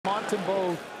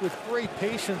Montembeault, with great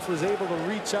patience, was able to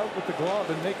reach out with the glove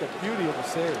and make a beauty of a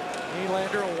save.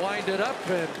 Nylander will wind it up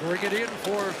and bring it in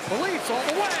for Leafs all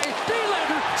the way.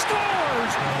 Nylander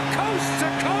scores! Coast to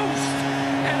coast!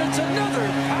 And it's another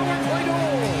power play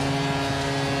goal!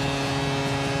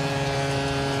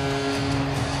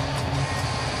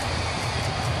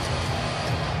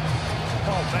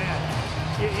 Oh, man.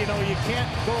 You know, you can't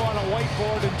go on a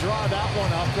whiteboard and draw that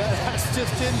one up. That's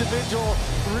just individual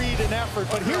read and effort.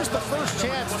 But here's the first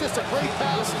chance. Just a great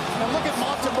pass. And look at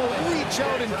Montembeault reach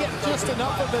out and get just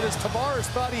enough of it as Tavares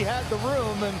thought he had the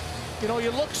room. And, you know,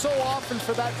 you look so often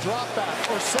for that drop back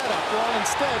or setup. Well,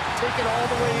 instead, take it all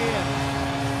the way in.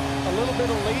 A little bit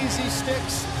of lazy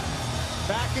sticks,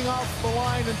 backing off the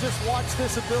line, and just watch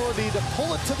this ability to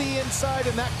pull it to the inside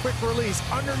and that quick release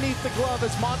underneath the glove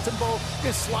as Montembeault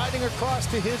is sliding across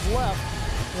to his left.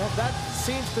 You know, that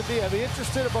seems to be, I'd be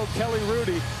interested about Kelly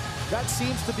Rudy. That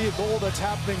seems to be a goal that's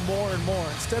happening more and more.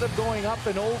 Instead of going up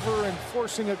and over and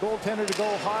forcing a goaltender to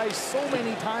go high, so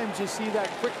many times you see that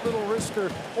quick little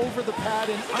wrister over the pad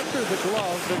and under the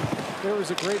glove. And there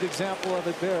was a great example of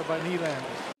it there by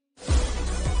Nylander.